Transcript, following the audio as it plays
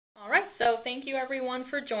thank you everyone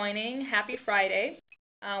for joining. Happy Friday.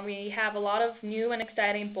 We have a lot of new and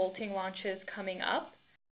exciting bolting launches coming up.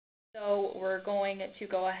 So we're going to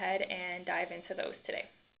go ahead and dive into those today.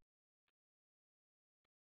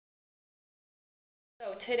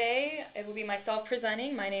 So today it will be myself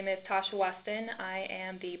presenting. My name is Tasha Weston. I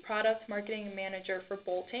am the Product Marketing Manager for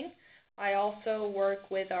bolting. I also work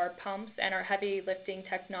with our pumps and our heavy lifting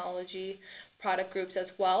technology product groups as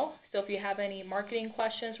well. So if you have any marketing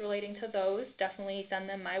questions relating to those, definitely send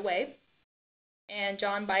them my way. And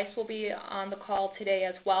John Bice will be on the call today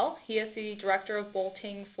as well. He is the Director of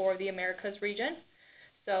Bolting for the Americas region.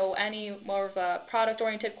 So any more of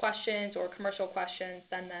product-oriented questions or commercial questions,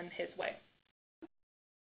 send them his way.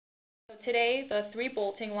 So today, the 3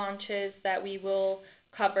 bolting launches that we will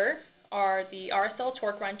cover are the RSL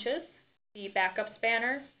Torque Wrenches, the Backup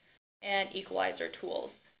Spanner, and Equalizer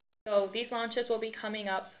tools. So these launches will be coming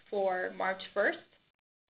up for March 1st,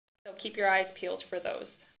 so keep your eyes peeled for those.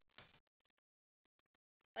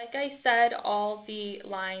 Like I said, all the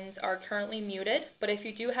lines are currently muted, but if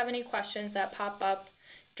you do have any questions that pop up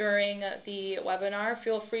during the webinar,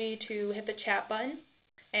 feel free to hit the chat button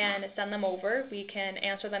and send them over. We can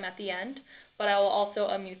answer them at the end, but I will also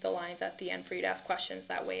unmute the lines at the end for you to ask questions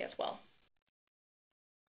that way as well.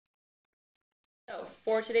 So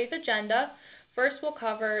for today's agenda, first we'll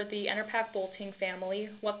cover the Enerpac bolting family,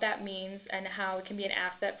 what that means, and how it can be an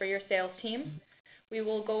asset for your sales team. We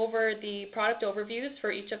will go over the product overviews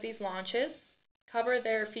for each of these launches, cover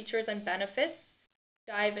their features and benefits,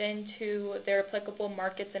 dive into their applicable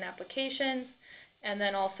markets and applications, and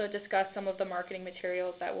then also discuss some of the marketing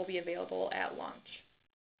materials that will be available at launch.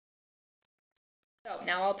 So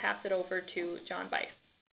now I'll pass it over to John Bice.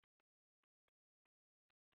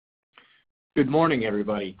 Good morning,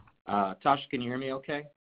 everybody. Tasha, can you hear me okay?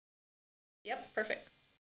 Yep, perfect.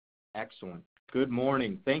 Excellent. Good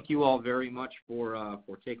morning. Thank you all very much for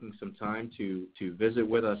taking some time to visit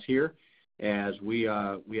with us here, as we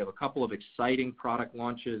have a couple of exciting product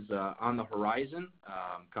launches on the horizon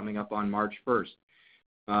coming up on March 1st.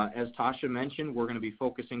 As Tasha mentioned, we're going to be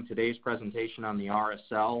focusing today's presentation on the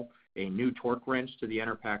RSL, a new torque wrench to the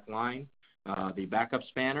Enerpac line, the Backup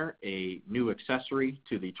Spanner, a new accessory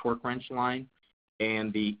to the torque wrench line,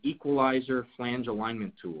 and the Equalizer Flange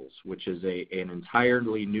alignment tools, which is an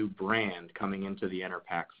entirely new brand coming into the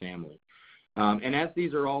Enerpac family. And as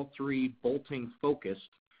these are all 3 bolting focused,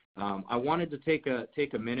 I wanted to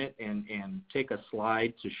take a minute and take a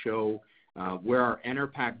slide to show where our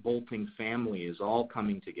Enerpac bolting family is all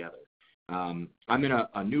coming together. I'm in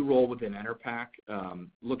a new role within Enerpac,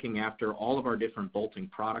 looking after all of our different bolting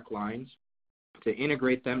product lines to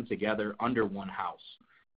integrate them together under one house.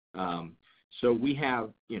 So we have,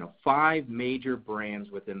 5 major brands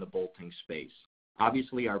within the bolting space.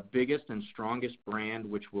 Obviously, our biggest and strongest brand,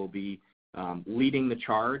 which will be leading the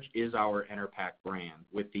charge, is our Enerpac brand,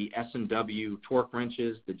 with the S&W torque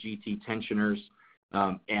wrenches, the GT tensioners,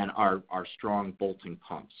 and our strong bolting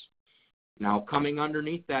pumps. Now, coming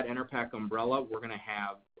underneath that Enerpac umbrella, we're going to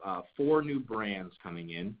have 4 new brands coming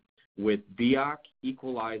in with Biach,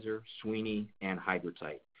 Equalizer, Sweeney, and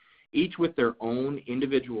Hydratight, each with their own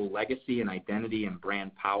individual legacy and identity and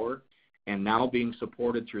brand power, and now being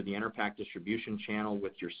supported through the Enerpac distribution channel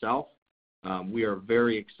with yourself. We are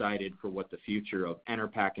very excited for what the future of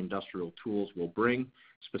Enerpac industrial tools will bring,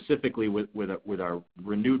 specifically with our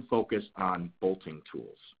renewed focus on bolting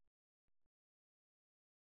tools.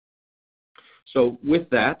 So with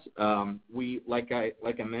that, like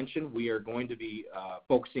I mentioned, we are going to be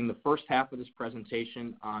focusing the first half of this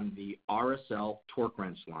presentation on the RSL torque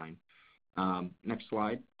wrench line. Next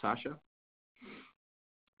slide, Tasha.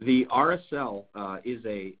 The RSL is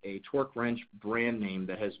a torque wrench brand name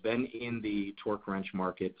that has been in the torque wrench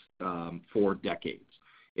market for decades.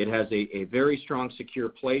 It has a very strong, secure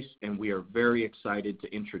place, and we are very excited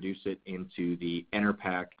to introduce it into the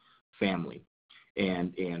Enerpac family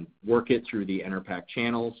and work it through the Enerpac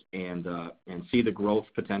channels and see the growth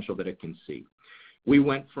potential that it can see. We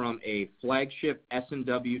went from a flagship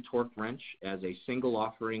S&W torque wrench as a single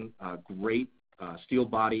offering, great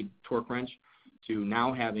steel-bodied torque wrench, to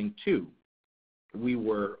now having 2. We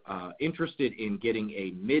were interested in getting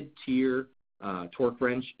a mid-tier torque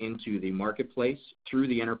wrench into the marketplace through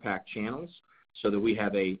the Enerpac channels so that we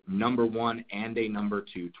have a number 1 and a number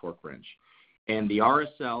 2 torque wrench. And the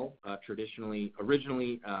RSL,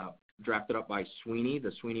 originally drafted up by Sweeney,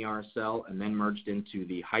 the Sweeney RSL, and then merged into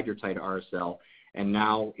the Hydratight RSL, and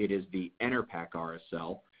now it is the Enerpac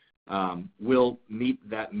RSL, will meet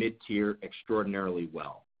that mid-tier extraordinarily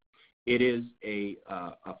well. It is a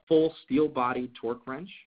full steel-bodied torque wrench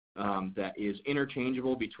that is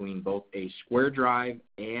interchangeable between both a square drive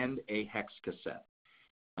and a hex cassette.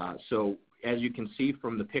 So as you can see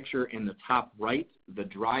from the picture in the top right, the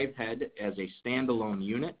drive head as a standalone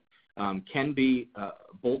unit can be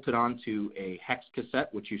bolted onto a hex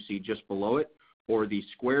cassette, which you see just below it, or the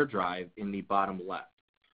square drive in the bottom left.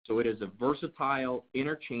 So it is a versatile,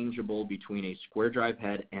 interchangeable between a square drive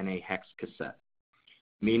head and a hex cassette,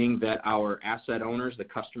 meaning that our asset owners, the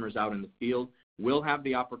customers out in the field, will have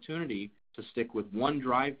the opportunity to stick with one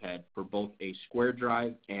drive head for both a square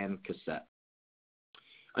drive and cassette.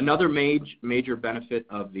 Another major benefit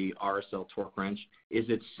of the RSL torque wrench is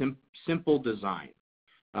its simple design.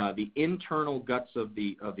 The internal guts of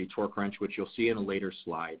the torque wrench, which you'll see in a later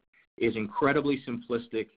slide, is incredibly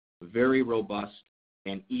simplistic, very robust,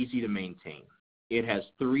 and easy to maintain. It has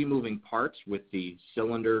 3 moving parts, with the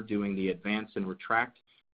cylinder doing the advance and retract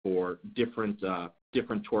for different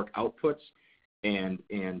torque outputs, and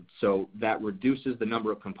so that reduces the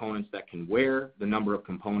number of components that can wear, the number of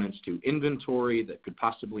components to inventory that could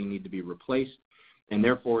possibly need to be replaced, and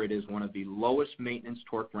therefore it is one of the lowest maintenance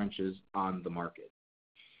torque wrenches on the market.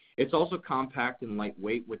 It's also compact and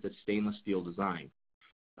lightweight with its stainless steel design.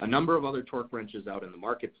 A number of other torque wrenches out in the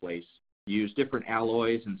marketplace use different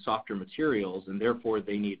alloys and softer materials, and therefore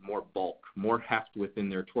they need more bulk, more heft within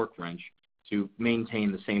their torque wrench to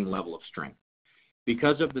maintain the same level of strength.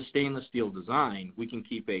 Because of the stainless steel design, we can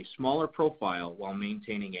keep a smaller profile while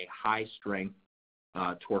maintaining a high-strength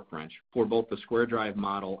torque wrench for both the square drive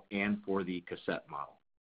model and for the cassette model.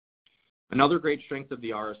 Another great strength of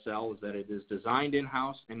the RSL is that it is designed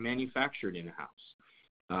in-house and manufactured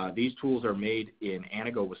in-house. These tools are made in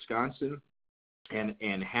Antigo, Wisconsin,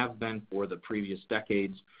 and have been for the previous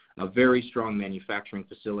decades a very strong manufacturing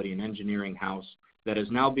facility and engineering house that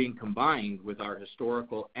is now being combined with our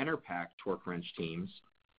historical Enerpac torque wrench teams.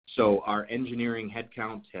 So our engineering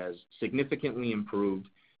headcount has significantly improved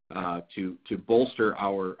to bolster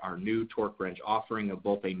our new torque wrench offering of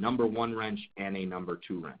both a number 1 wrench and a number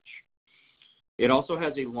 2 wrench. It also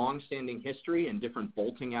has a long-standing history in different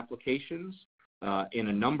bolting applications in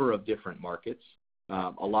a number of different markets,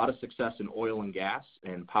 a lot of success in oil and gas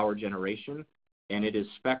and power generation, and it is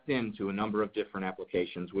spec'd into a number of different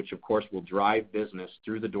applications, which of course will drive business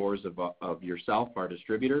through the doors of yourself, our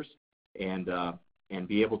distributors, and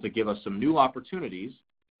be able to give us some new opportunities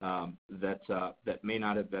that may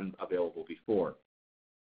not have been available before.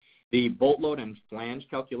 The bolt load and flange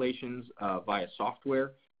calculations via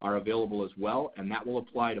software are available as well, and that will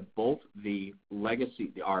apply to both the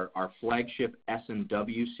legacy, our flagship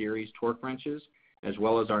S&W series torque wrenches, as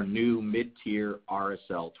well as our new mid-tier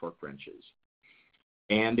RSL torque wrenches.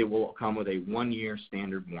 And it will come with a 1-year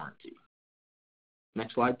standard warranty.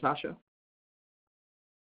 Next slide, Tasha.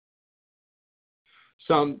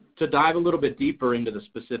 To dive a little bit deeper into the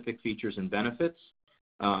specific features and benefits,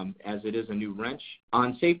 as it is a new wrench.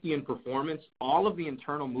 On safety and performance, all of the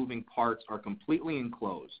internal moving parts are completely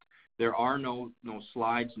enclosed. There are no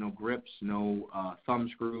slides, no grips, no thumb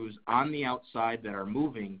screws on the outside that are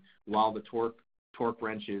moving while the torque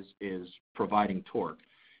wrench is providing torque.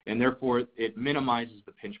 And therefore, it minimizes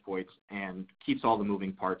the pinch points and keeps all the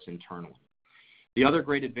moving parts internally. The other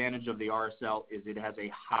great advantage of the RSL is it has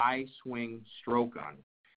a high swing stroke on it.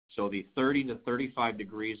 So the 30 to 35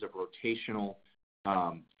 degrees of rotational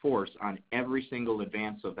force on every single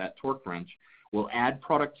advance of that torque wrench will add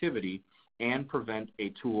productivity and prevent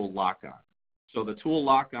a tool lock-on. So the tool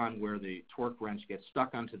lock-on where the torque wrench gets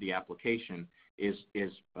stuck onto the application is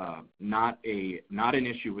not an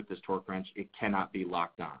issue with this torque wrench. It cannot be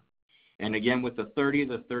locked on. And again, with the 30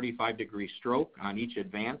 to 35 degree stroke on each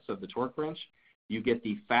advance of the torque wrench, you get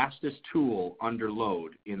the fastest tool under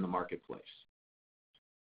load in the marketplace.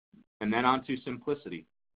 And then on to simplicity.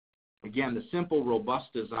 Again, the simple,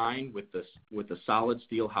 robust design with the solid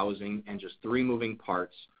steel housing and just 3 moving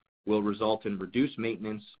parts will result in reduced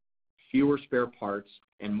maintenance, fewer spare parts,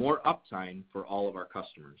 and more uptime for all of our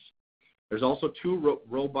customers. There's also 2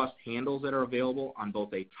 robust handles that are available on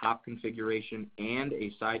both a top configuration and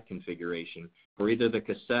a side configuration for either the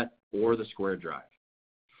cassette or the square drive.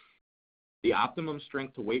 The optimum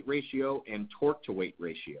strength to weight ratio and torque to weight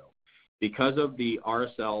ratio. Because of the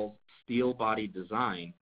RSL steel body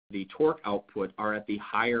design, the torque output are at the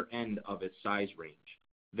higher end of its size range.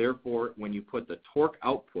 Therefore, when you put the torque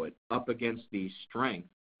output up against the strength,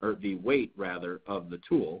 or the weight rather, of the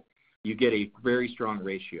tool, you get a very strong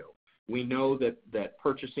ratio. We know that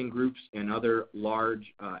purchasing groups and other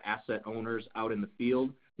large asset owners out in the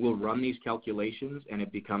field will run these calculations, and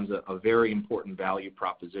it becomes a very important value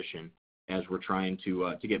proposition as we're trying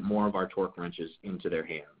to get more of our torque wrenches into their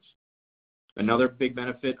hands. Another big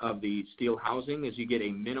benefit of the steel housing is you get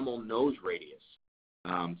a minimal nose radius.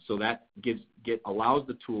 So that allows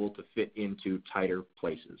the tool to fit into tighter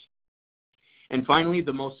places. And finally,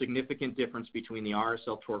 the most significant difference between the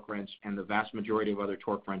RSL torque wrench and the vast majority of other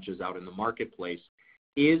torque wrenches out in the marketplace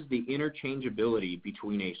is the interchangeability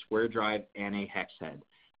between a square drive and a hex head,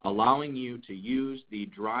 allowing you to use the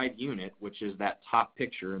drive unit, which is that top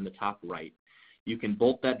picture in the top right. You can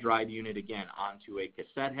bolt that drive unit again onto a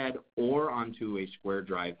cassette head or onto a square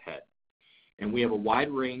drive head. And we have a wide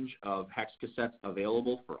range of hex cassettes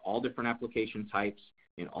available for all different application types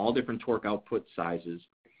in all different torque output sizes.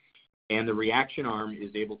 And the reaction arm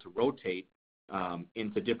is able to rotate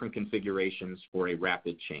into different configurations for a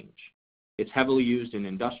rapid change. It's heavily used in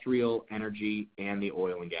industrial, energy, and the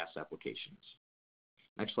oil and gas applications.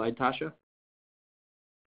 Next slide, Tasha.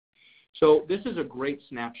 So this is a great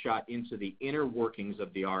snapshot into the inner workings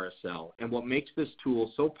of the RSL and what makes this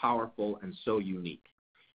tool so powerful and so unique.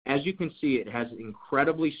 As you can see, it has an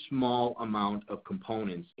incredibly small amount of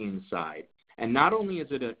components inside. And not only is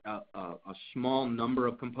it a small number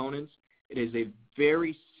of components, it is a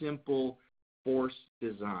very simple force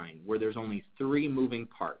design where there's only 3 moving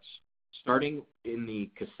parts. Starting in the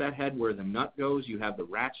cassette head where the nut goes, you have the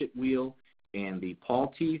ratchet wheel and the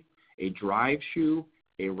pawl teeth, a drive shoe,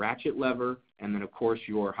 a ratchet lever, and then of course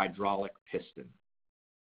your hydraulic piston.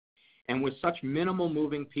 And with such minimal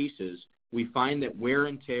moving pieces, we find that wear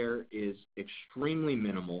and tear is extremely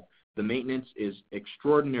minimal. The maintenance is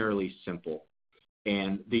extraordinarily simple,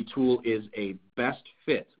 and the tool is a best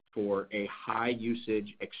fit for a high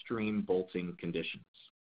usage, extreme bolting conditions.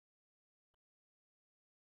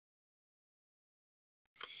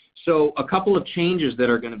 So a couple of changes that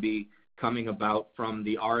are going to be coming about from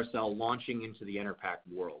the RSL launching into the Enerpac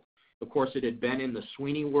world. Of course, it had been in the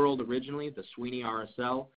Sweeney world originally, the Sweeney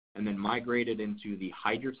RSL, and then migrated into the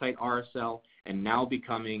Hydraulic RSL, and now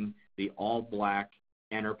becoming the all-black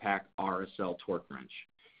Enerpac RSL torque wrench.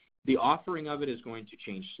 The offering of it is going to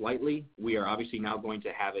change slightly. We are obviously now going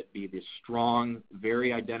to have it be this strong,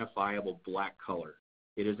 very identifiable black color.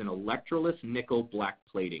 It is an electroless nickel black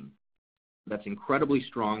plating. That's incredibly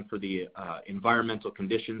strong for the environmental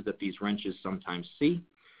conditions that these wrenches sometimes see,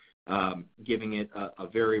 giving it a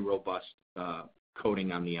very robust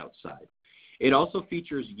coating on the outside. It also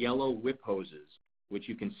features yellow whip hoses, which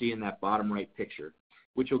you can see in that bottom right picture,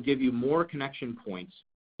 which will give you more connection points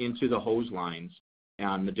into the hose lines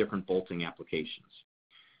on the different bolting applications.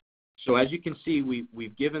 So as you can see,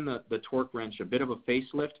 we've given the torque wrench a bit of a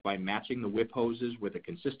facelift by matching the whip hoses with a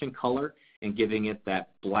consistent color and giving it that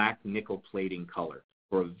black nickel plating color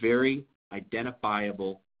for a very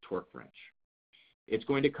identifiable torque wrench. It's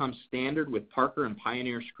going to come standard with Parker and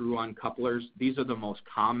Pioneer screw-on couplers. These are the most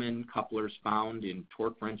common couplers found in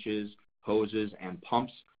torque wrenches, hoses, and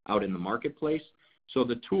pumps out in the marketplace. So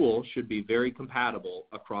the tool should be very compatible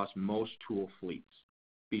across most tool fleets.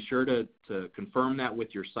 Be sure to confirm that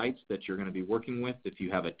with your sites that you're going to be working with if you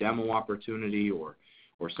have a demo opportunity or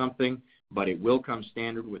something, but it will come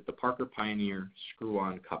standard with the Parker Pioneer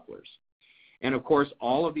screw-on couplers. And of course,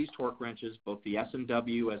 all of these torque wrenches, both the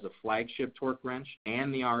S&W as a flagship torque wrench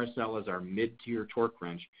and the RSL as our mid-tier torque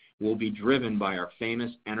wrench, will be driven by our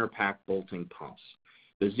famous Enerpac bolting pumps.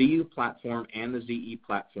 The ZU platform and the ZE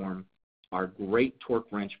platform are great torque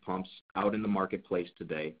wrench pumps out in the marketplace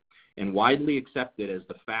today and widely accepted as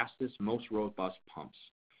the fastest, most robust pumps.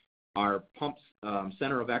 Our pumps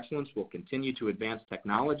Center of Excellence will continue to advance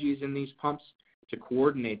technologies in these pumps to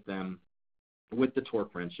coordinate them with the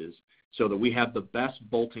torque wrenches so that we have the best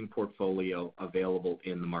bolting portfolio available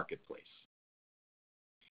in the marketplace.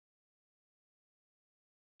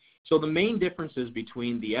 So the main differences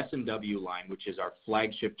between the S&W line, which is our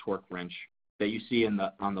flagship torque wrench that you see on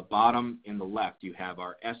the bottom in the left, you have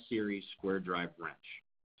our S-Series square drive wrench.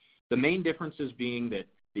 The main differences being that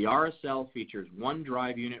the RSL features one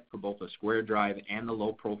drive unit for both the square drive and the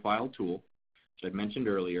low profile tool, which I mentioned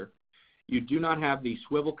earlier. You do not have the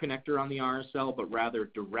swivel connector on the RSL, but rather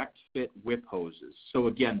direct fit whip hoses. So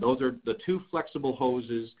again, those are the 2 flexible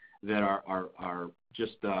hoses that are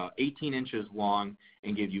just 18 inches long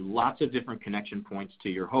and give you lots of different connection points to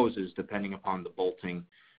your hoses depending upon the bolting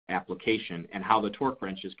application and how the torque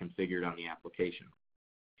wrench is configured on the application.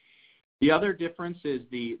 The other difference is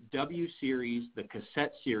the W series, the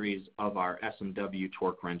cassette series of our S&W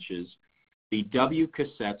torque wrenches. The W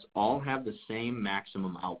cassettes all have the same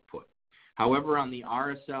maximum output. However, on the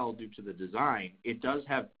RSL, due to the design, it does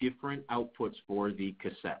have different outputs for the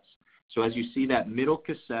cassettes. So as you see that middle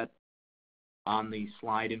cassette on the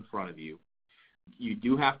slide in front of you, you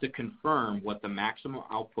do have to confirm what the maximum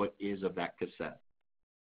output is of that cassette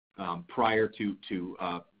prior to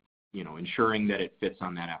ensuring that it fits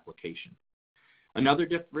on that application. Another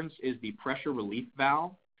difference is the pressure relief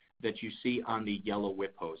valve that you see on the yellow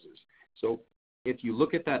whip hoses. So if you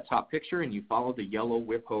look at that top picture and you follow the yellow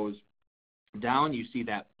whip hose down, you see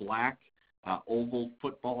that black oval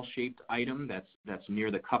football-shaped item that's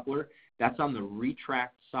near the coupler. That's on the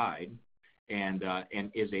retract side and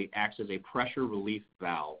acts as a pressure relief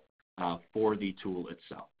valve for the tool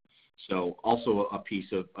itself. So also a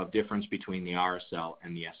piece of difference between the RSL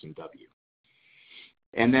and the S&W.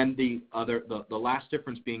 And then the last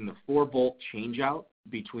difference being the 4-bolt changeout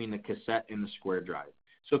between the cassette and the square drive.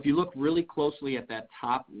 So if you look really closely at that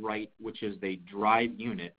top right, which is the drive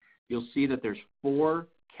unit, you'll see that there's 4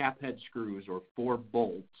 cap head screws or 4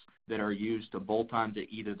 bolts that are used to bolt onto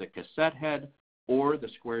either the cassette head or the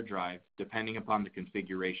square drive, depending upon the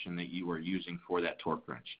configuration that you are using for that torque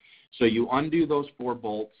wrench. So you undo those 4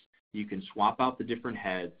 bolts, you can swap out the different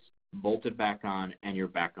heads, bolt it back on, and you're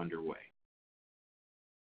back underway.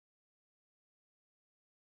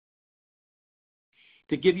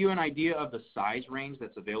 To give you an idea of the size range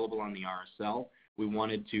that's available on the RSL, we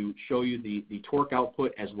wanted to show you the torque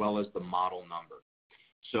output as well as the model number.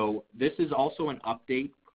 So this is also an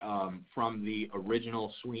update from the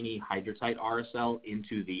original Sweeney Hydraulic RSL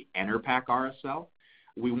into the Enerpac RSL.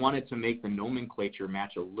 We wanted to make the nomenclature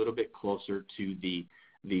match a little bit closer to the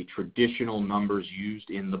traditional numbers used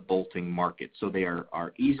in the bolting market, so they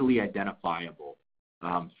are easily identifiable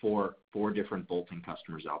for different bolting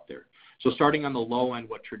customers out there. So starting on the low end,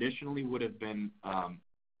 what traditionally would have been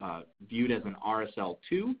viewed as an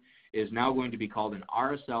RSL2 is now going to be called an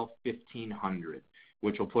RSL 1500,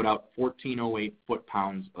 which will put out 1408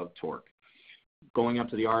 foot-pounds of torque. Going up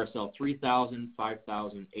to the RSL 3000,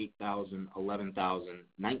 5000, 8000, 11,000,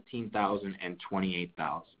 19,000, and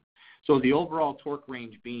 28,000. So the overall torque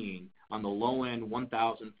range being on the low end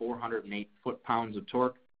 1,408 foot-pounds of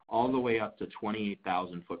torque all the way up to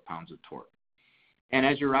 28,000 foot-pounds of torque. And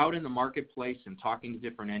as you're out in the marketplace and talking to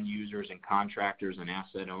different end users and contractors and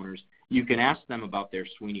asset owners, you can ask them about their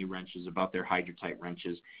Sweeney wrenches, about their Hydratight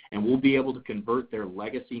wrenches, and we'll be able to convert their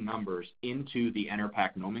legacy numbers into the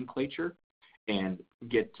Enerpac nomenclature and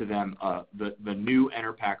get to them the new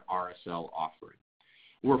Enerpac RSL offering.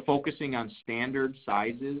 We're focusing on standard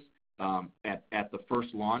sizes at the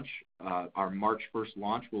first launch. Our March 1st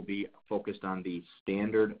launch will be focused on the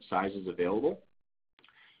standard sizes available.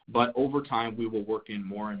 But over time, we will work in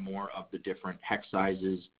more and more of the different hex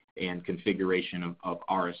sizes and configuration of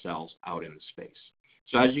RSLs out in the space.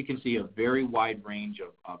 So as you can see, a very wide range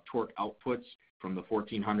of torque outputs from the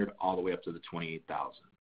 1400 all the way up to the 28,000.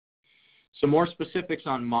 Some more specifics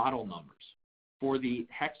on model numbers. For the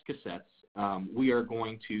hex cassettes, we are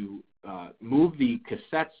going to move the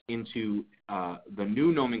cassettes into the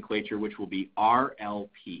new nomenclature, which will be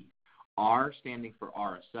RLP. R standing for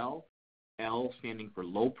RSL, L standing for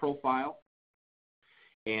low profile,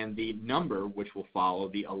 and the number, which will follow,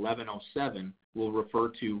 the 1107, will refer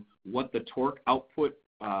to what the torque output,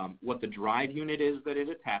 what the drive unit is that it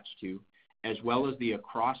attached to, as well as the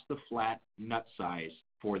across the flat nut size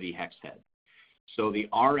for the hex head. So the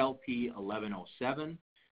RLP 1107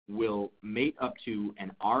 will mate up to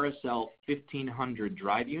an RSL 1500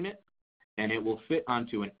 drive unit, and it will fit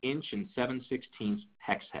onto an 1 7/16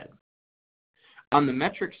 hex head. On the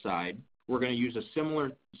metric side, we're going to use a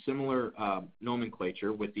similar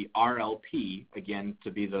nomenclature with the RLP, again,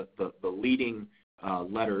 to be the leading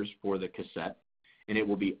letters for the cassette, and it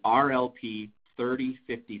will be RLP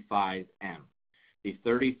 3055M. The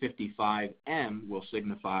 3055M will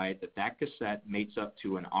signify that cassette mates up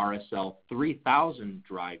to an RSL 3000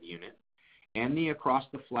 drive unit, and the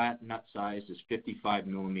across-the-flat nut size is 55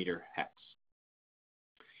 millimeter hex.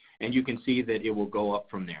 And you can see that it will go up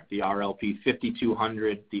from there. The RLP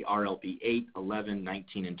 5200, the RLP 8, 11,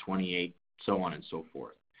 19, and 28, so on and so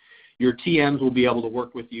forth. Your TMs will be able to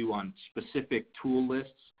work with you on specific tool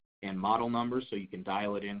lists and model numbers, so you can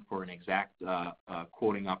dial it in for an exact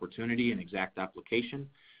quoting opportunity, an exact application.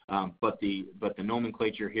 But the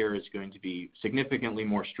nomenclature here is going to be significantly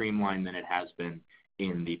more streamlined than it has been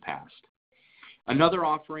in the past. Another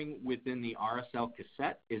offering within the RSL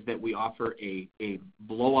cassette is that we offer a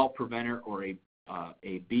blowout preventer or a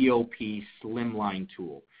BOP slimline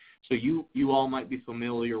tool. So you all might be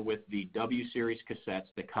familiar with the W series cassettes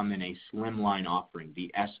that come in a slimline offering,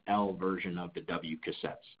 the SL version of the W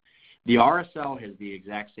cassettes. The RSL has the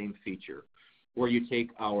exact same feature, where you take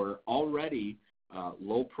our already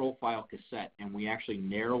low profile cassette and we actually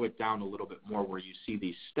narrow it down a little bit more, where you see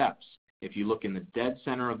these steps. If you look in the dead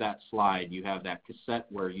center of that slide, you have that cassette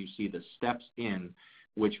where you see the steps in,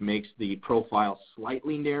 which makes the profile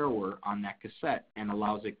slightly narrower on that cassette and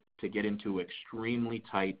allows it to get into extremely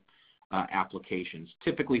tight applications,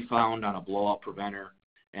 typically found on a blowout preventer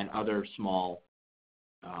and other small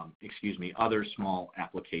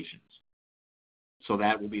applications. So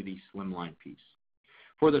that will be the slimline piece.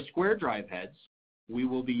 For the square drive heads, we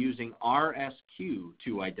will be using RSQ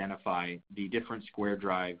to identify the different square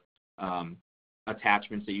drive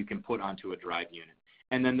attachments that you can put onto a drive unit.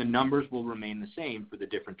 And then the numbers will remain the same for the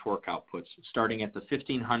different torque outputs, starting at the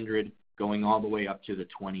 1500 going all the way up to the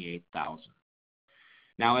 28,000.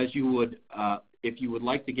 Now, as you would, if you would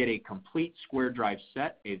like to get a complete square drive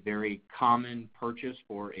set, a very common purchase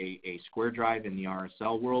for a square drive in the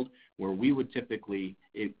RSL world, where we would typically,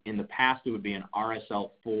 in the past it would be an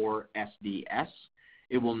RSL4 SDS,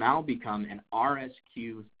 it will now become an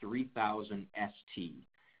RSQ 3000 ST.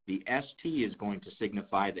 The ST is going to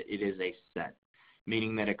signify that it is a set,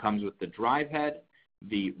 meaning that it comes with the drive head,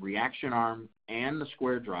 the reaction arm, and the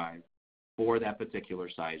square drive for that particular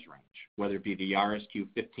size range, whether it be the RSQ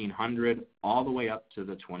 1500 all the way up to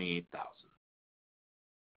the 28,000.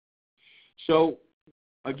 So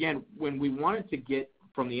again, when we wanted to get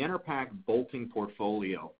from the Enerpac bolting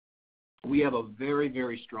portfolio, we have a very,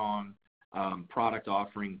 very strong product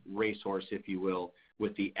offering racehorse, if you will,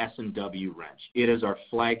 with the S&W wrench. It is our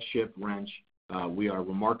flagship wrench. We are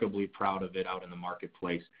remarkably proud of it out in the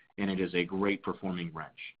marketplace, and it is a great performing wrench.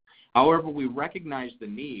 However, we recognize the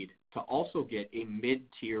need to also get a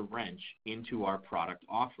mid-tier wrench into our product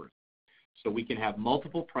offering. So we can have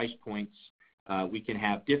multiple price points, we can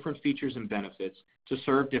have different features and benefits to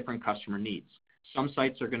serve different customer needs. Some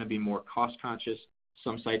sites are going to be more cost conscious,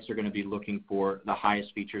 some sites are going to be looking for the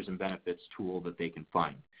highest features and benefits tool that they can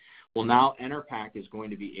find. Well, now Enerpac is going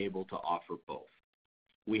to be able to offer both.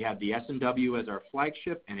 We have the S&W as our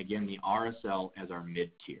flagship, and again, the RSL as our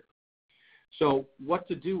mid-tier. So what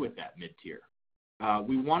to do with that mid-tier?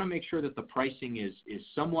 We want to make sure that the pricing is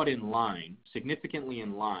somewhat in line, significantly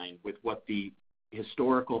in line with what the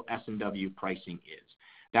historical S&W pricing is.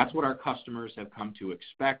 That's what our customers have come to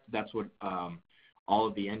expect. That's what all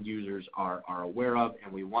of the end users are aware of,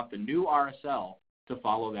 and we want the new RSL to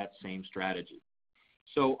follow that same strategy.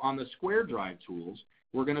 So on the square drive tools,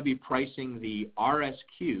 we're going to be pricing the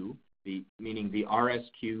RSQ, meaning the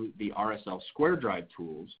RSQ, the RSL square drive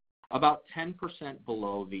tools, about 10%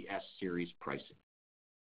 below the S-Series pricing.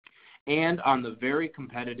 And on the very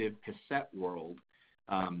competitive cassette world,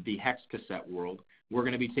 the hex cassette world, we're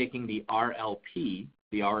going to be taking the RLP,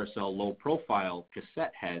 the RSL low profile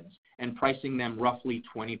cassette heads, and pricing them roughly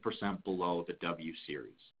 20% below the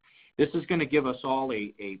W-Series. This is going to give us all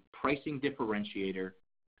a pricing differentiator,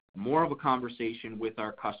 more of a conversation with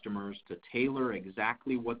our customers to tailor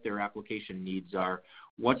exactly what their application needs are.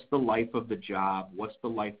 What's the life of the job? What's the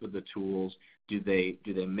life of the tools? Do they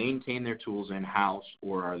maintain their tools in-house,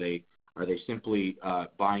 or are they simply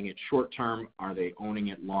buying it short-term? Are they owning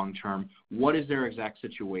it long-term? What is their exact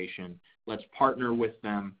situation? Let's partner with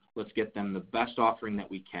them. Let's get them the best offering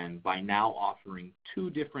that we can by now offering 2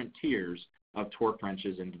 different tiers of torque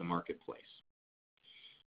wrenches into the marketplace.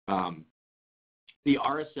 The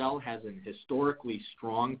RSL has an historically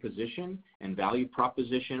strong position and value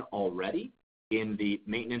proposition already in the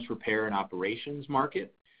maintenance, repair, and operations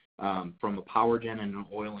market from a power gen and an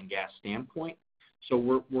oil and gas standpoint. So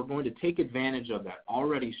we're going to take advantage of that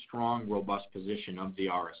already strong, robust position of the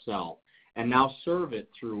RSL and now serve it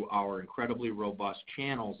through our incredibly robust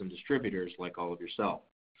channels and distributors like all of yourself.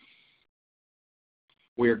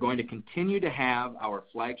 We are going to continue to have our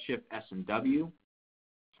flagship S&W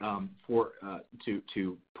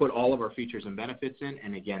to put all of our features and benefits in,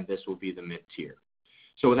 and again, this will be the mid-tier.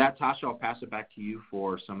 So with that, Tasha, I'll pass it back to you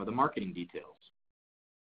for some of the marketing details.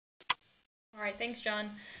 All right, thanks,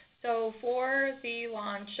 John. So for the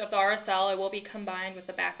launch of the RSL, it will be combined with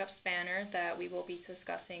the backup spanner that we will be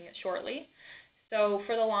discussing shortly. So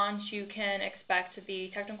for the launch, you can expect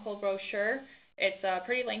the technical brochure. It's a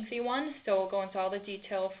pretty lengthy one, so we'll go into all the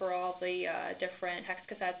detail for all the different hex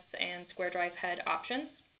cassettes and square drive head options.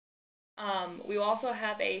 We will also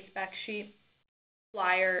have a spec sheet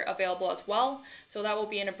flyer available as well, so that will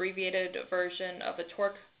be an abbreviated version of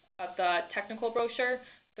the technical brochure.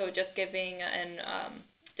 So just giving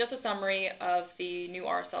just a summary of the new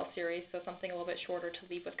RSL series, so something a little bit shorter to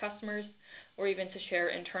leave with customers or even to share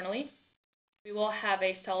internally. We will have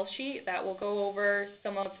a sell sheet that will go over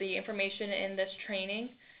some of the information in this training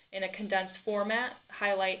in a condensed format,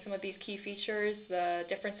 highlight some of these key features, the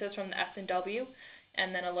differences from the S&W,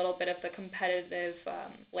 and then a little bit of the competitive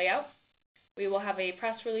layout. We will have a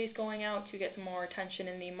press release going out to get some more attention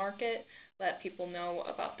in the market, let people know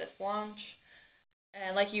about this launch.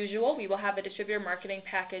 And like usual, we will have a distributor marketing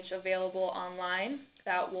package available online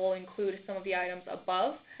that will include some of the items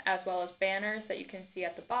above, as well as banners that you can see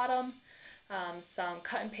at the bottom, some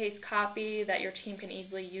cut and paste copy that your team can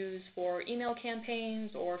easily use for email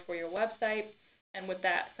campaigns or for your website, and with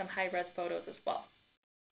that, some high-res photos as well.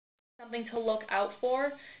 Something to look out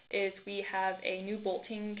for is we have a new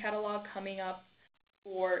bolting catalog coming up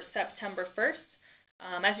for September 1st.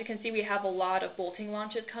 As you can see, we have a lot of bolting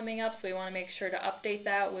launches coming up, so we want to make sure to update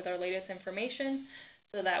that with our latest information,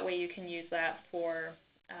 so that way you can use that for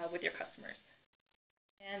with your customers.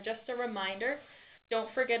 And just a reminder,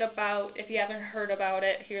 don't forget about, if you haven't heard about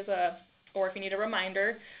it, or if you need a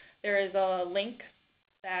reminder, there is a link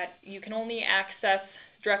that you can only access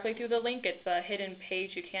directly through the link. It's a hidden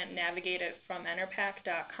page. You can't navigate it from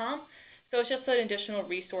enerpac.com. So it's just an additional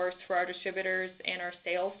resource for our distributors and our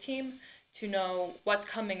sales team to know what's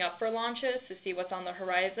coming up for launches, to see what's on the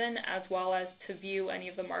horizon, as well as to view any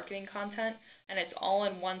of the marketing content. And it's all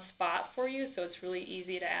in one spot for you, so it's really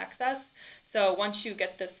easy to access. So once you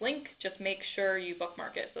get this link, just make sure you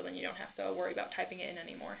bookmark it, so then you don't have to worry about typing it in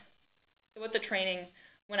anymore. So with the training,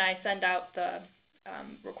 when I send out the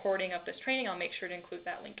recording of this training, I'll make sure to include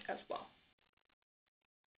that link as well.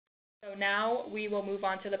 So now we will move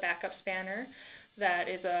on to the backup spanner.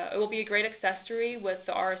 It will be a great accessory with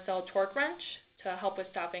the RSL torque wrench to help with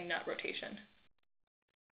stopping nut rotation.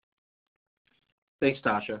 Thanks,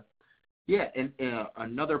 Tasha. Yeah, and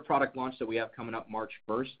another product launch that we have coming up March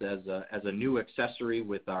 1st as a new accessory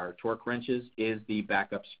with our torque wrenches is the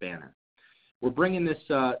backup spanner. We're bringing this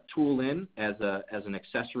tool in as an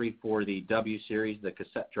accessory for the W series, the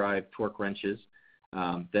cassette drive torque wrenches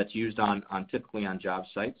that's used typically on job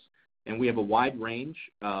sites. And we have a wide range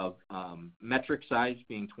of metric size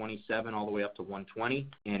being 27 all the way up to 120,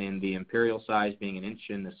 and in the imperial size being 1 inch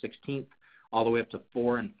and 1/16, all the way up to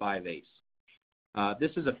 4 5/8.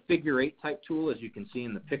 This is a figure 8 type tool, as you can see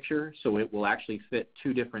in the picture, so it will actually fit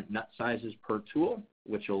 2 different nut sizes per tool,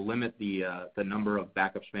 which will limit the number of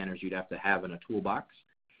backup spanners you'd have to have in a toolbox.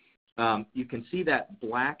 You can see that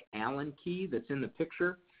black Allen key that's in the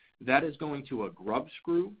picture. That is going to a grub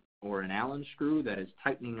screw or an Allen screw that is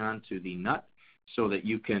tightening onto the nut so that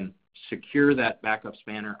you can secure that backup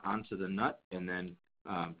spanner onto the nut and then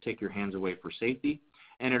take your hands away for safety.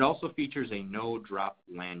 And it also features a no-drop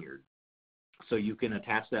lanyard. So you can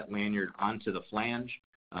attach that lanyard onto the flange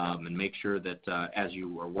and make sure that as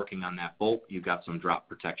you are working on that bolt, you've got some drop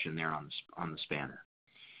protection there on the spanner.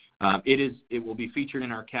 It will be featured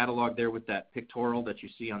in our catalog there with that pictorial that you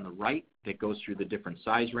see on the right that goes through the different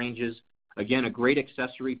size ranges. Again, a great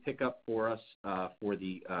accessory pickup for us for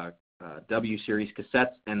the W series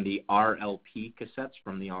cassettes and the RLP cassettes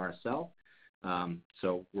from the RSL.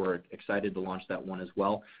 So we're excited to launch that one as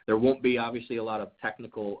well. There won't be obviously a lot of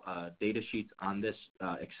technical data sheets on this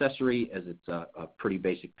accessory, as it's a pretty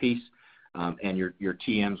basic piece, and your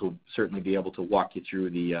TMs will certainly be able to walk you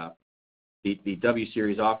through the W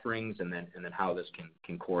series offerings and then how this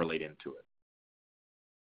can correlate into it.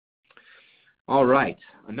 All right,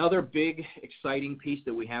 another big exciting piece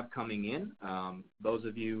that we have coming in. Those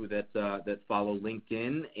of you that follow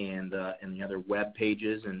LinkedIn and the other web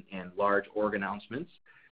pages and large org announcements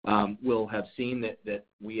will have seen that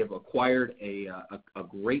we have acquired a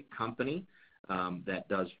great company that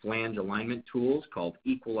does flange alignment tools called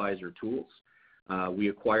Equalizer Tools. We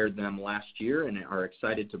acquired them last year and are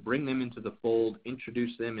excited to bring them into the fold,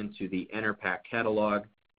 introduce them into the Enerpac catalog,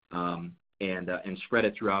 and spread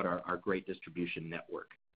it throughout our great distribution network.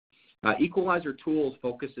 Equalizer Tools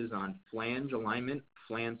focuses on flange alignment,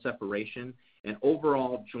 flange separation, and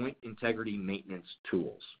overall joint integrity maintenance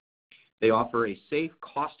tools. They offer a safe,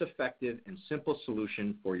 cost-effective, and simple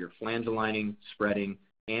solution for your flange aligning, spreading,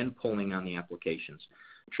 and pulling on the applications.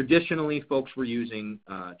 Traditionally, folks were using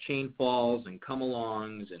chain falls and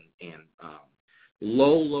come-alongs and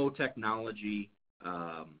low technology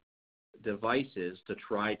devices to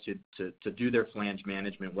try to do their flange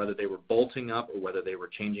management, whether they were bolting up or whether they were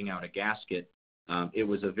changing out a gasket. It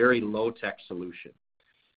was a very low-tech solution.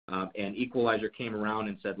 And Equalizer came around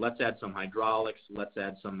and said, let's add some hydraulics, let's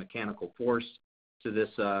add some mechanical force to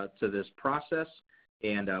this process,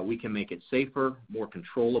 and we can make it safer, more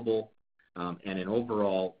controllable, and an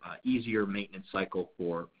overall easier maintenance cycle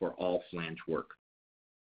for all flange work.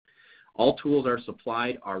 All tools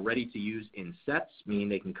are ready to use in sets, meaning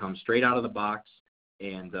they can come straight out of the box,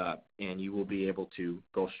 and you will be able to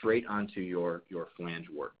go straight onto your flange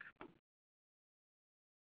work.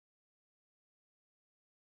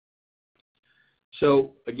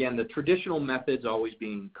 So again, the traditional methods always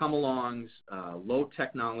being come-alongs, low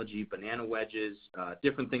technology, banana wedges,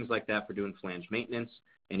 different things like that for doing flange maintenance.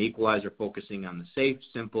 an equalizer focusing on the safe,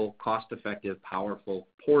 simple, cost-effective, powerful,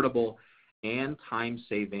 portable, and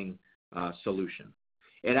time-saving solution.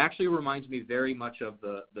 It actually reminds me very much of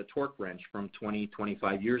the torque wrench from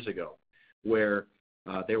 25 years ago, where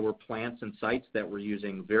there were plants and sites that were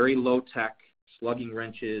using very low-tech slugging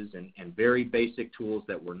wrenches and very basic tools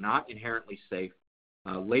that were not inherently safe,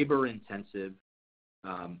 labor-intensive,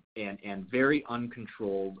 and very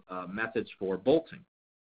uncontrolled methods for bolting.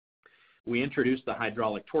 We introduced the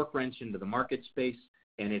hydraulic torque wrench into the market space,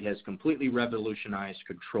 and it has completely revolutionized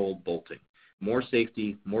controlled bolting. More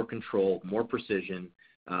safety, more control, more precision,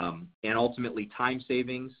 and ultimately time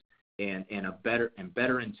savings and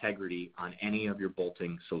better integrity on any of your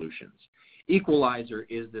bolting solutions. Equalizer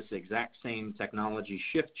is this exact same technology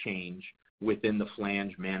shift change within the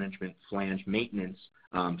flange management, flange maintenance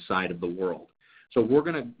side of the world. So we're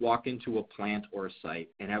going to walk into a plant or a site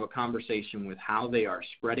and have a conversation with how they are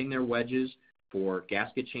spreading their wedges for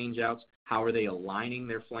gasket changeouts, how are they aligning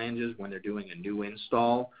their flanges when they're doing a new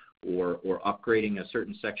install or upgrading a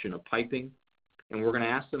certain section of piping. And we're going to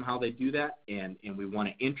ask them how they do that, and we want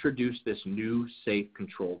to introduce this new safe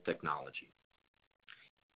control technology.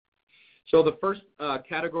 So the first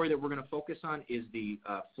category that we're going to focus on is the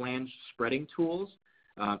flange spreading tools.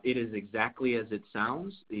 It is exactly as it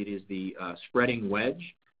sounds. It is the spreading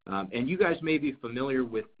wedge. And you guys may be familiar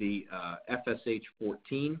with the FSH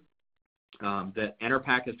 14 that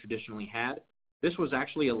Enerpac has traditionally had. This was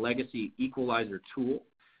actually a legacy equalizer tool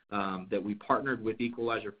that we partnered with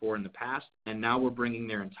Equalizer for in the past, and now we're bringing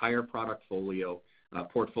their entire product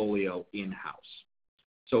portfolio in-house.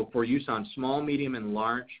 So for use on small, medium, and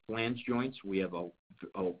large flange joints, we have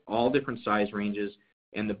all different size ranges,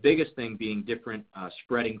 and the biggest thing being different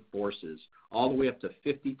spreading forces, all the way up to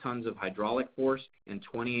 50 tons of hydraulic force and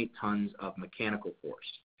 28 tons of mechanical force.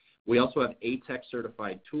 We also have ATEX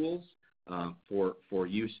certified tools for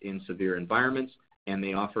use in severe environments, and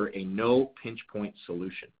they offer a no pinch point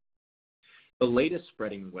solution. The latest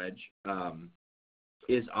spreading wedge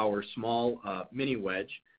is our small mini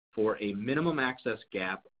wedge for a minimum access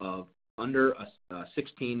gap of under a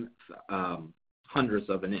 16 hundredths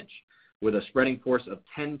of an inch, with a spreading force of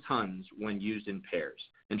 10 tons when used in pairs.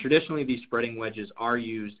 And traditionally, these spreading wedges are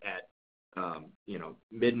used at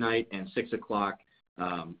midnight and 6 o'clock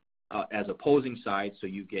as opposing sides, so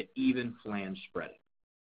you get even flange spreading.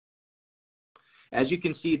 As you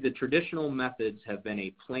can see, the traditional methods have been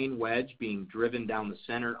a plain wedge being driven down the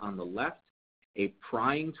center on the left, a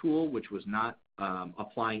prying tool which was not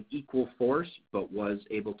applying equal force but was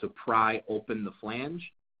able to pry open the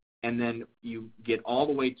flange, and then you get all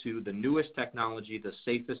the way to the newest technology, the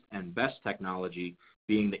safest and best technology,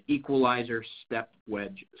 being the equalizer stepped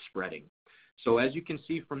wedge spreading. So as you can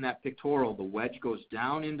see from that pictorial, the wedge goes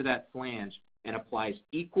down into that flange and applies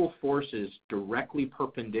equal forces directly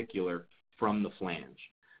perpendicular from the flange.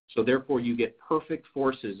 So therefore you get perfect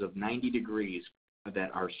forces of 90 degrees that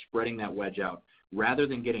are spreading that wedge out, rather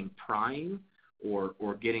than getting prying or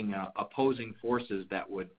getting opposing forces that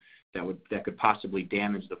could possibly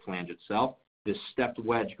damage the flange itself. This stepped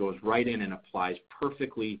wedge goes right in and applies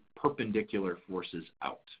perfectly perpendicular forces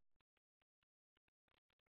out.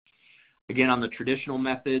 Again, on the traditional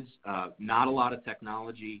methods, not a lot of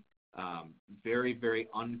technology, very, very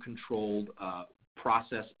uncontrolled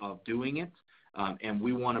process of doing it, and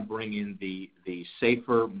we want to bring in the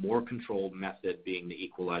safer, more controlled method, being the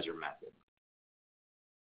equalizer method.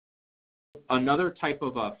 Another type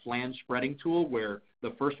of a flange spreading tool, where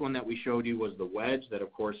the first one that we showed you was the wedge that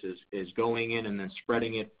of course is going in and then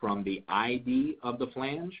spreading it from the ID of the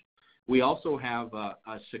flange. We also have a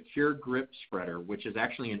secure grip spreader, which is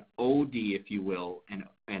actually an OD, if you will,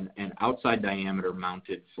 an outside diameter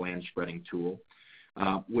mounted flange spreading tool,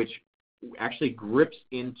 which actually grips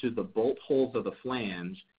into the bolt holes of the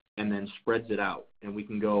flange and then spreads it out. And we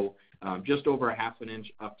can go just over a ½ inch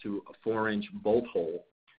up to a 4-inch bolt hole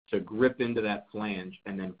to grip into that flange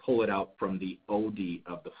and then pull it out from the OD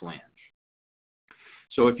of the flange.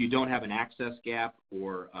 So if you don't have an access gap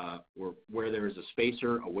or where there is a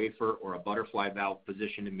spacer, a wafer, or a butterfly valve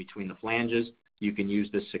positioned in between the flanges, you can use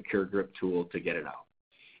this secure grip tool to get it out.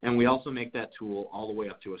 And we also make that tool all the way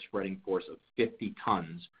up to a spreading force of 50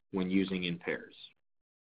 tons when using in pairs.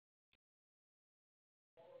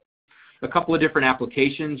 A couple of different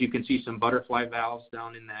applications. You can see some butterfly valves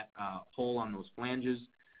down in that hole on those flanges,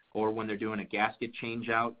 or when they're doing a gasket change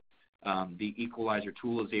out, the equalizer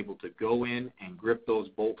tool is able to go in and grip those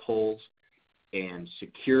bolt holes and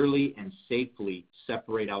securely and safely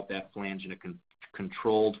separate out that flange in a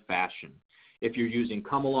controlled fashion. If you're using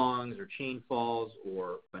come-alongs or chain falls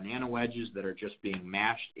or banana wedges that are just being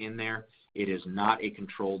mashed in there, It is not a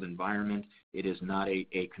controlled environment. It is not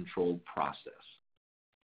a controlled process.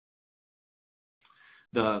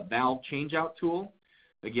 The valve changeout tool,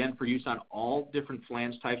 again, for use on all different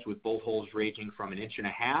flange types with bolt holes ranging from 1.5 inches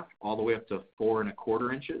all the way up to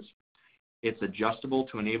 4¼ inches. It's adjustable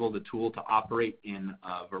to enable the tool to operate in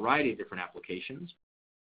a variety of different applications,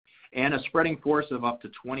 and a spreading force of up to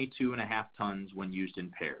 22.5 tons when used in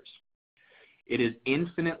pairs. It is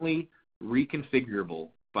infinitely reconfigurable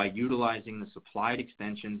by utilizing the supplied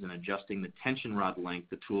extensions and adjusting the tension rod length.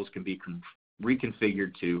 The tools can be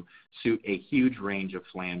reconfigured to suit a huge range of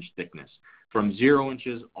flange thickness, from 0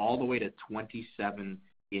 inches all the way to 27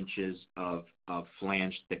 inches of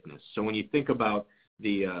flange thickness. So when you think about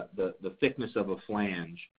the thickness of a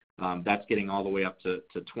flange, that's getting all the way up to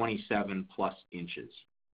 27 plus inches,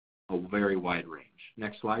 a very wide range.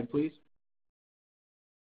 Next slide, please.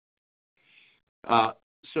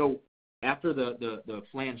 So after the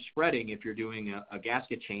flange spreading, if you're doing a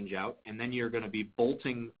gasket change out, and then you're going to be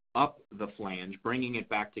bolting up the flange, bringing it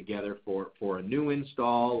back together for a new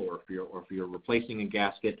install, or if you're replacing a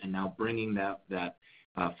gasket and now bringing that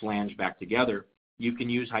flange back together, you can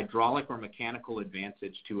use hydraulic or mechanical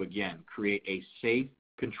advantage to, again, create a safe,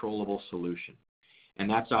 controllable solution. And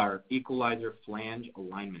that's our Equalizer Flange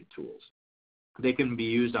alignment tools. They can be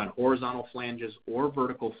used on horizontal flanges or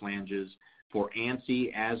vertical flanges for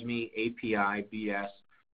ANSI, ASME, API, BS,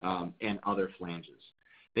 and other flanges.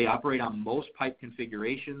 They operate on most pipe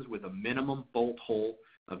configurations with a minimum bolt hole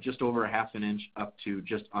of just over 1/2 inch up to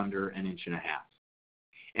just under 1.5 inches.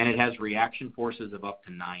 And it has reaction forces of up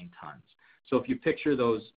to 9 tons. So if you picture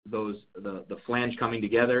the flange coming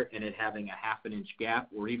together and it having a 1/2 inch gap,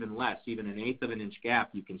 or even less, even 1/8 inch gap,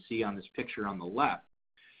 you can see on this picture on the left,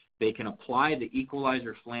 they can apply the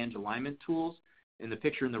Equalizer Flange alignment tools. In the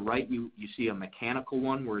picture on the right, you see a mechanical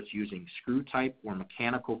one where it's using screw type or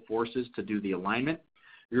mechanical forces to do the alignment.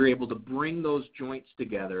 You're able to bring those joints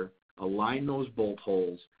together, align those bolt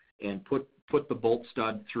holes, and put the bolt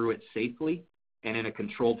stud through it safely and in a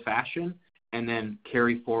controlled fashion, and then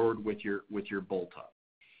carry forward with your bolt up.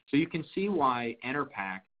 So you can see why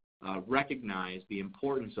Enerpac recognized the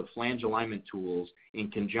importance of flange alignment tools in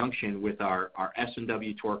conjunction with our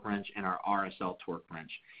S&W torque wrench and our RSL torque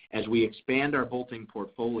wrench. As we expand our bolting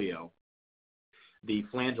portfolio, the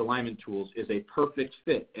flange alignment tools is a perfect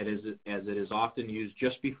fit, as it is often used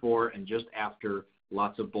just before and just after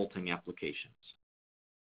lots of bolting applications.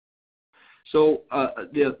 So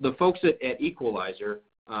the folks at Equalizer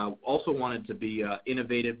also wanted to be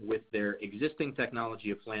innovative with their existing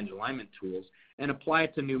technology of flange alignment tools and apply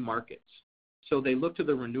it to new markets. So they looked to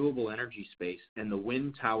the renewable energy space and the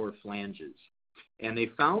wind tower flanges. And they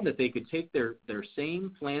found that they could take their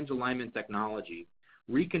same flange alignment technology,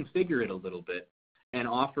 reconfigure it a little bit, and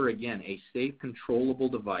offer, again, a safe, controllable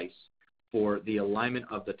device for the alignment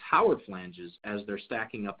of the tower flanges as they're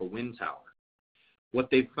stacking up a wind tower. What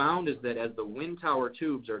they found is that as the wind tower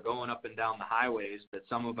tubes are going up and down the highways that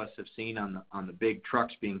some of us have seen on the big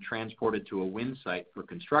trucks being transported to a wind site for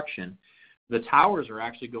construction, the towers are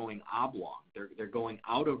actually going oblong. They're going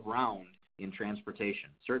out of round in transportation.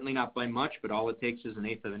 Certainly not by much, but all it takes is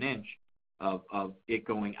 1/8 inch of it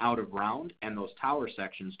going out of round, and those tower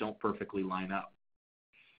sections don't perfectly line up.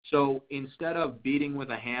 So instead of beating with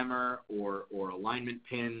a hammer or alignment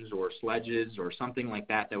pins or sledges or something like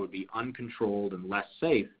that would be uncontrolled and less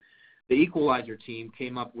safe, the Equalizer team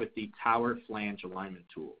came up with the tower flange alignment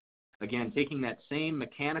tool. Again, taking that same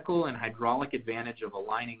mechanical and hydraulic advantage of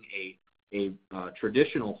aligning a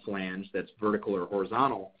traditional flange that's vertical or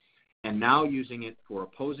horizontal, and now using it for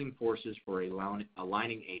opposing forces for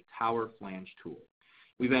aligning a tower flange tool.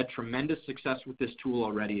 We've had tremendous success with this tool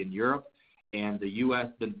already in Europe, and the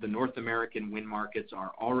U.S., the North American wind markets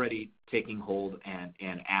are already taking hold and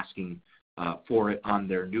asking for it on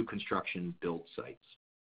their new construction build sites.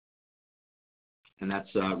 And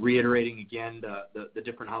that's reiterating again the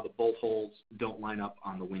different how the bolt holes don't line up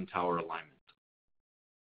on the wind tower alignment.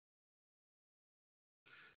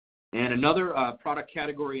 And another product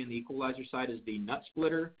category in the Equalizer side is the nut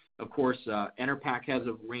splitter. Of course, Enerpac has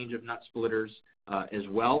a range of nut splitters as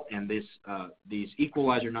well, and these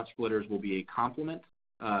Equalizer nut splitters will be a complement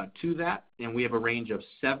to that. And we have a range of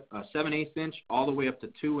 7/8 inch all the way up to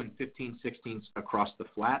 2 15/16 across the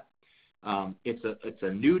flat. It's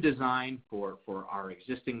a new design for our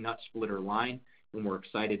existing nut splitter line, and we're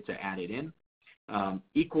excited to add it in.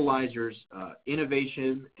 Equalizer's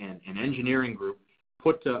innovation and engineering group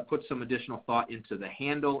put some additional thought into the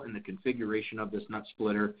handle and the configuration of this nut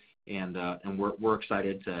splitter, and we're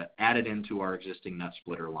excited to add it into our existing nut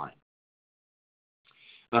splitter line.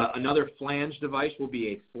 Another flange device will be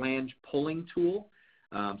a flange pulling tool.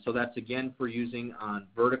 So that's, again, for using on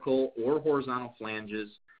vertical or horizontal flanges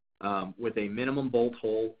with a minimum bolt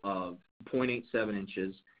hole of 0.87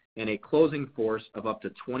 inches and a closing force of up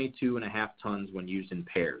to 22.5 tons when used in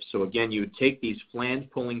pairs. So, again, you would take these flange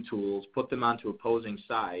pulling tools, put them onto opposing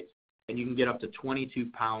sides, and you can get up to 22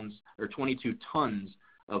 pounds or 22 tons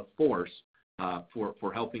of force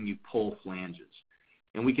for helping you pull flanges.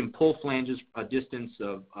 And we can pull flanges a distance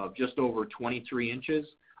of just over 23 inches,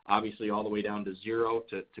 obviously all the way down to 0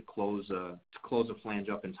 to close a flange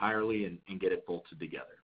up entirely and get it bolted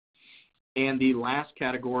together. And the last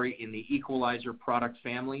category in the Equalizer product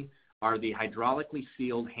family are the hydraulically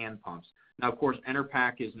sealed hand pumps. Now, of course,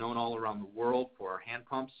 Enerpac is known all around the world for our hand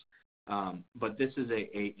pumps, but this is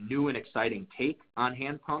a new and exciting take on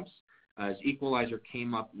hand pumps, as Equalizer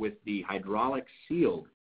came up with the hydraulic sealed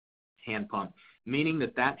hand pump, meaning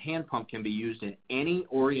that hand pump can be used in any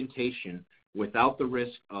orientation without the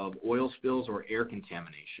risk of oil spills or air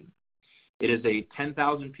contamination. It is a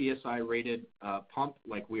 10,000 PSI rated pump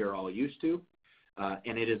like we are all used to,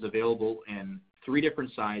 and it is available in 3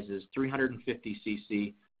 different sizes, 350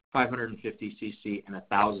 cc, 550 cc, and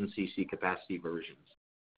 1,000 cc capacity versions.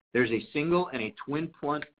 There's a single and a twin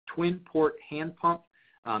port hand pump,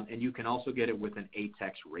 and you can also get it with an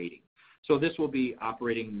ATEX rating. So this will be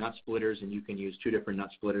operating nut splitters, and you can use 2 different nut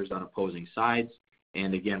splitters on opposing sides.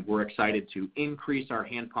 And again, we're excited to increase our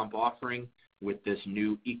hand pump offering with this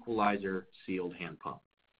new Equalizer sealed hand pump.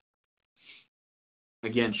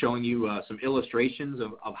 Again, showing you some illustrations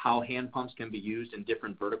of how hand pumps can be used in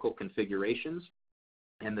different vertical configurations.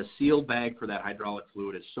 And the seal bag for that hydraulic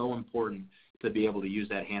fluid is so important to be able to use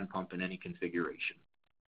that hand pump in any configuration.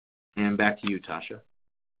 And back to you, Tasha.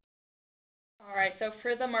 All right, so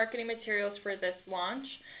for the marketing materials for this launch,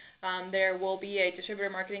 there will be a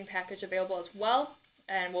distributor marketing package available as well,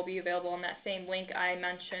 and will be available on that same link I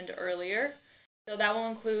mentioned earlier. So that will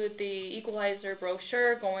include the Equalizer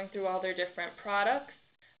brochure going through all their different products.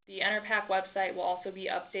 The Enerpac website will also be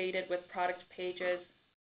updated with product pages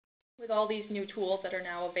with all these new tools that are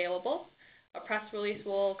now available. A press release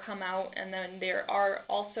will come out, and then there are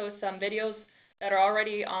also some videos that are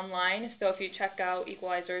already online. So if you check out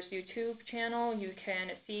Equalizer's YouTube channel, you can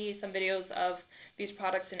see some videos of these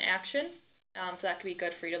products in action. So that could be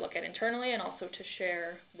good for you to look at internally and also to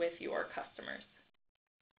share with your customers.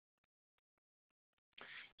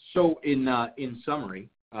 So in summary,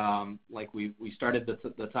 like we started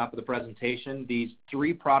at the top of the presentation, these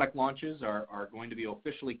 3 product launches are going to be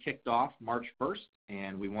officially kicked off March 1st,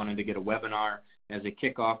 and we wanted to get a webinar as a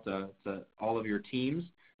kickoff to all of your teams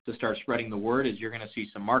to start spreading the word. As you're going to see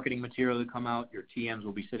some marketing material to come out. Your TMs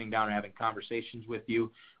will be sitting down and having conversations with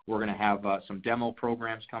you. We're going to have some demo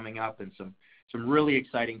programs coming up and some really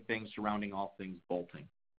exciting things surrounding all things bolting.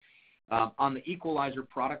 On the Equalizer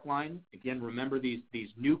product line, again, remember these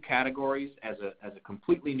new categories as a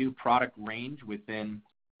completely new product range within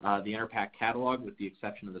the Enerpac catalog, with the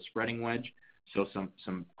exception of the spreading wedge. So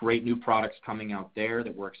some great new products coming out there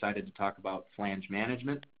that we're excited to talk about flange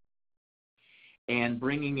management. And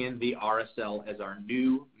bringing in the RSL as our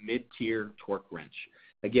new mid-tier torque wrench.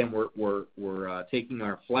 Again, we're taking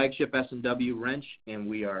our flagship S&W wrench, and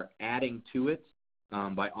we are adding to it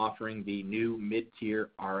by offering the new mid-tier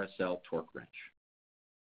RSL torque wrench.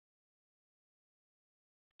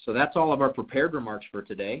 So that's all of our prepared remarks for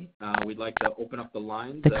today. We'd like to open up the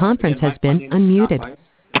lines. The conference has been unmuted.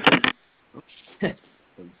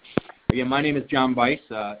 Again, my name is John Bice,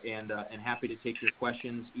 and happy to take your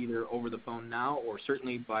questions either over the phone now or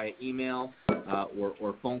certainly by email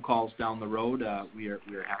or phone calls down the road. We are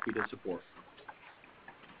happy to support.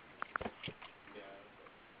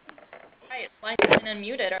 Hi, it's line has been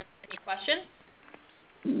unmuted. Are there any questions?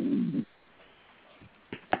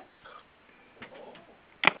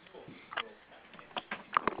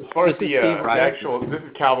 As far as the actual, this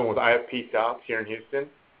is Calvin with IFP South here in Houston.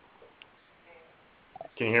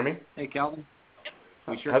 Can you hear me? Hey, Calvin.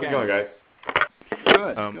 How's it going, guys?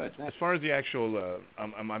 Good. Good. As far as the actual,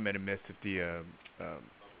 I might have missed if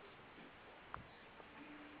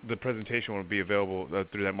the presentation will be available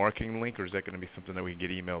through that marketing link, or is that going to be something that we can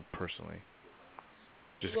get emailed personally?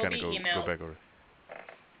 Just kind of go back over.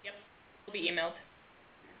 Yep, it will be emailed.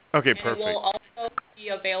 Okay, and perfect. It will also be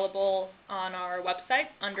available on our website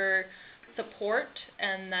under support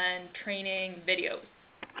and then training videos.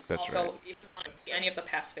 That's also, right. If you want to see any of the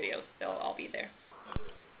past videos, they'll all be there.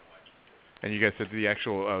 And you guys said the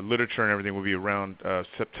actual literature and everything will be around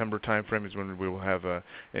September timeframe is when we will have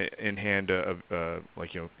in hand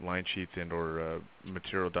like line sheets and or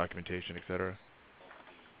material documentation, etc.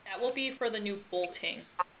 That will be for the new bolting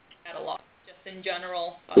catalog, just in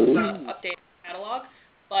general, updated catalog.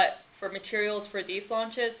 But for materials for these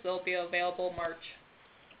launches, they'll be available March.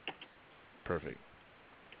 Perfect.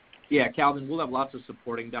 Yeah, Calvin, we'll have lots of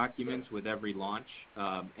supporting documents with every launch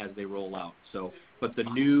as they roll out. So, but the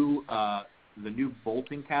new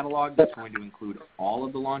bolting catalog that's going to include all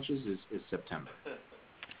of the launches is September.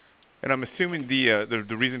 And I'm assuming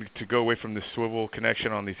the reason to go away from the swivel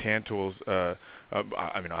connection on these hand tools, I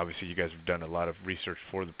mean, obviously you guys have done a lot of research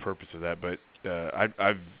for the purpose of that, but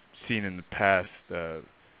I've seen in the past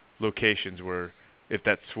locations where if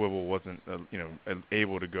that swivel wasn't,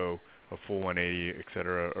 able to go a full 180, et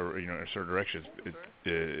cetera, or in certain directions,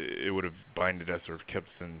 it would have binded us or kept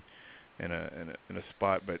us in a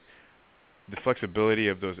spot. But the flexibility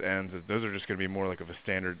of those ends, those are just going to be more like of a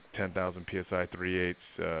standard 10,000 psi 3/8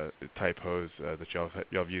 type hose that y'all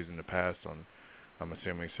have used in the past. I'm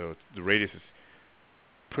assuming so. The radius is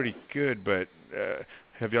pretty good, but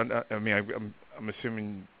have y'all? I mean, I'm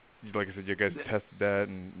assuming, like I said, you guys tested that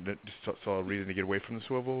and just saw a reason to get away from the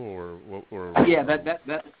swivel, or what? Or yeah,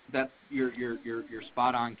 that you're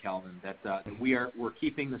spot on, Calvin. That we're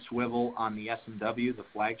keeping the swivel on the S&W, the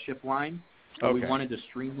flagship line. Okay. We wanted to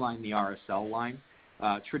streamline the RSL line.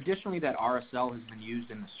 Traditionally, that RSL has been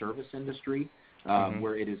used in the service industry,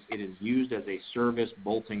 where it is used as a service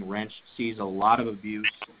bolting wrench. Sees a lot of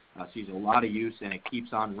abuse, sees a lot of use, and it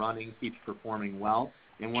keeps on running, keeps performing well.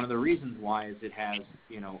 And one of the reasons why is it has,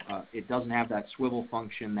 it doesn't have that swivel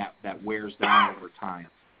function that wears down over time.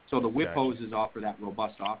 So the whip hoses offer that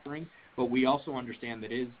robust offering, but we also understand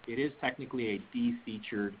that it is technically a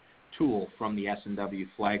D-featured tool from the S&W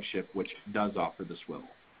flagship, which does offer the swivel.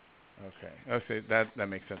 Okay, that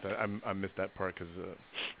makes sense. I missed that part because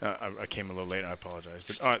I came a little late. I apologize.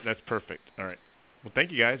 But all right, that's perfect. All right. Well, thank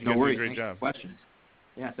you guys. You guys did a great job. Questions?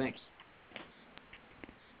 Yeah, thanks.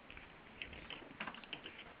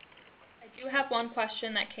 I do have one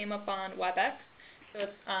question that came up on WebEx. So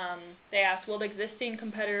they asked, will the existing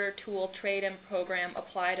competitor tool trade-in program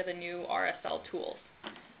apply to the new RSL tools?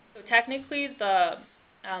 So technically,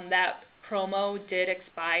 that promo did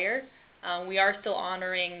expire. We are still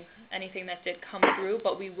honoring anything that did come through,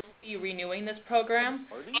 but we will be renewing this program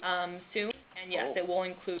soon. And yes, it will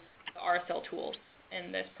include the RSL tools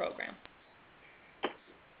in this program.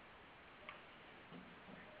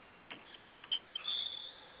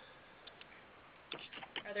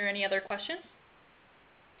 Are there any other questions?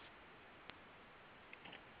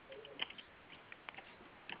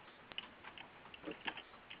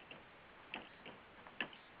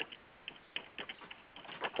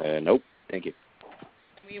 Nope. Thank you.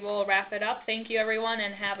 We will wrap it up. Thank you, everyone,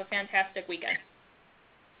 and have a fantastic weekend.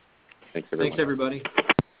 Thanks, everyone. Thanks, everybody.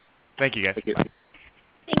 Thank you, guys. Thank you.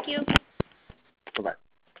 Thank you. Bye-bye.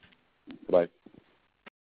 Bye-bye.